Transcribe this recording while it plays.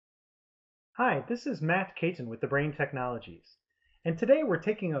Hi, this is Matt Caton with TheBrain Technologies. And today we're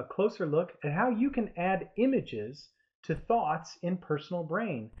taking a closer look at how you can add images to thoughts in Personal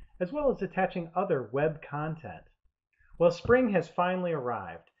Brain, as well as attaching other web content. Well, spring has finally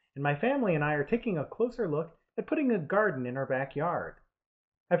arrived, and my family and I are taking a closer look at putting a garden in our backyard.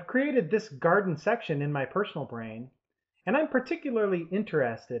 I've created this garden section in my Personal Brain, and I'm particularly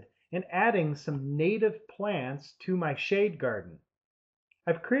interested in adding some native plants to my shade garden.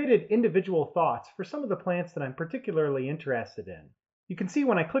 I've created individual thoughts for some of the plants that I'm particularly interested in. You can see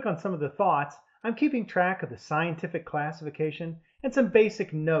when I click on some of the thoughts, I'm keeping track of the scientific classification and some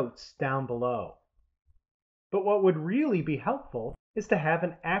basic notes down below. But what would really be helpful is to have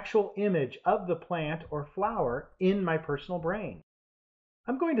an actual image of the plant or flower in my Personal Brain.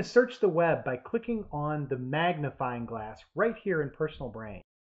 I'm going to search the web by clicking on the magnifying glass right here in Personal Brain.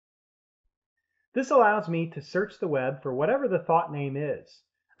 This allows me to search the web for whatever the thought name is.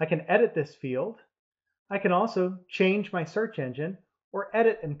 I can edit this field. I can also change my search engine or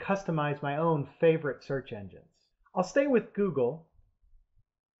edit and customize my own favorite search engines. I'll stay with Google.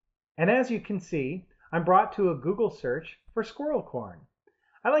 And as you can see, I'm brought to a Google search for squirrel corn.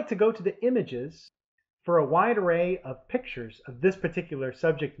 I like to go to the images for a wide array of pictures of this particular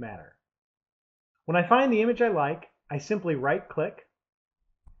subject matter. When I find the image I like, I simply right-click,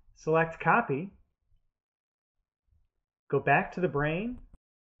 select Copy, go back to the brain,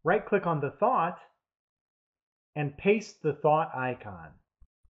 right-click on the thought, and paste the thought icon.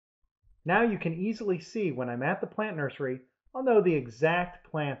 Now you can easily see when I'm at the plant nursery, I'll know the exact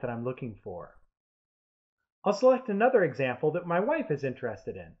plant that I'm looking for. I'll select another example that my wife is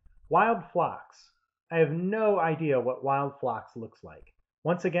interested in, wild phlox. I have no idea what wild phlox looks like.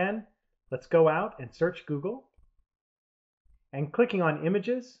 Once again, let's go out and search Google, and clicking on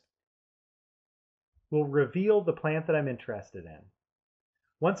images will reveal the plant that I'm interested in.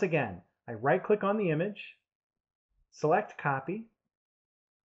 Once again, I right-click on the image, select Copy,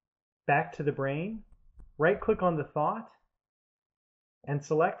 back to the brain, right-click on the thought, and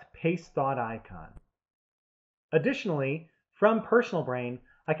select Paste Thought Icon. Additionally, from Personal Brain,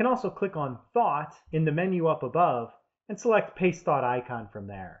 I can also click on Thought in the menu up above and select Paste Thought Icon from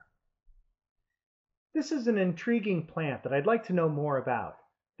there. This is an intriguing plant that I'd like to know more about.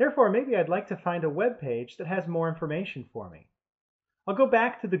 Therefore, maybe I'd like to find a web page that has more information for me. I'll go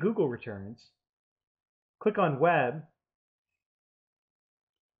back to the Google returns, click on Web,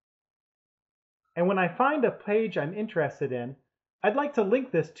 and when I find a page I'm interested in, I'd like to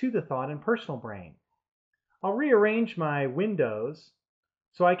link this to the thought in Personal Brain. I'll rearrange my windows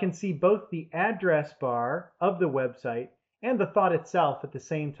so I can see both the address bar of the website and the thought itself at the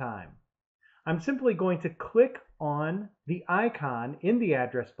same time. I'm simply going to click on the icon in the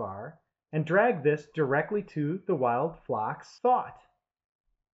address bar and drag this directly to the wild phlox thought.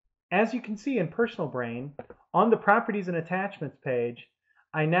 As you can see in Personal Brain, on the Properties and Attachments page,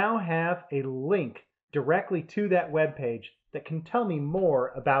 I now have a link directly to that web page that can tell me more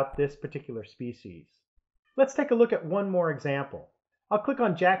about this particular species. Let's take a look at one more example. I'll click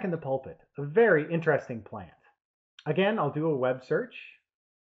on Jack in the Pulpit, a very interesting plant. Again, I'll do a web search.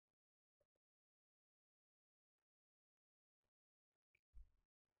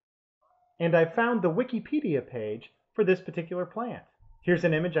 And I've found the Wikipedia page for this particular plant. Here's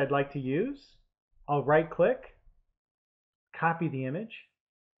an image I'd like to use. I'll right-click, copy the image,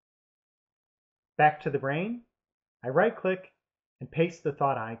 back to the brain, I right-click and paste the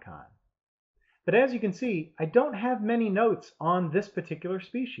thought icon. But as you can see, I don't have many notes on this particular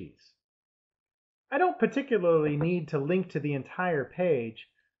species. I don't particularly need to link to the entire page.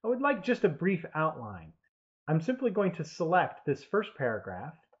 I would like just a brief outline. I'm simply going to select this first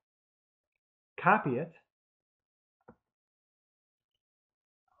paragraph, copy it,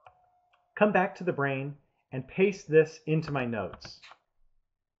 come back to the brain, and paste this into my notes.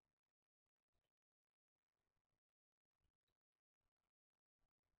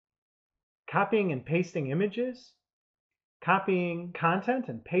 Copying and pasting images, copying content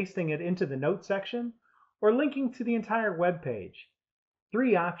and pasting it into the notes section, or linking to the entire web page.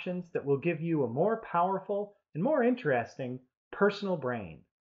 3 options that will give you a more powerful and more interesting personal brain.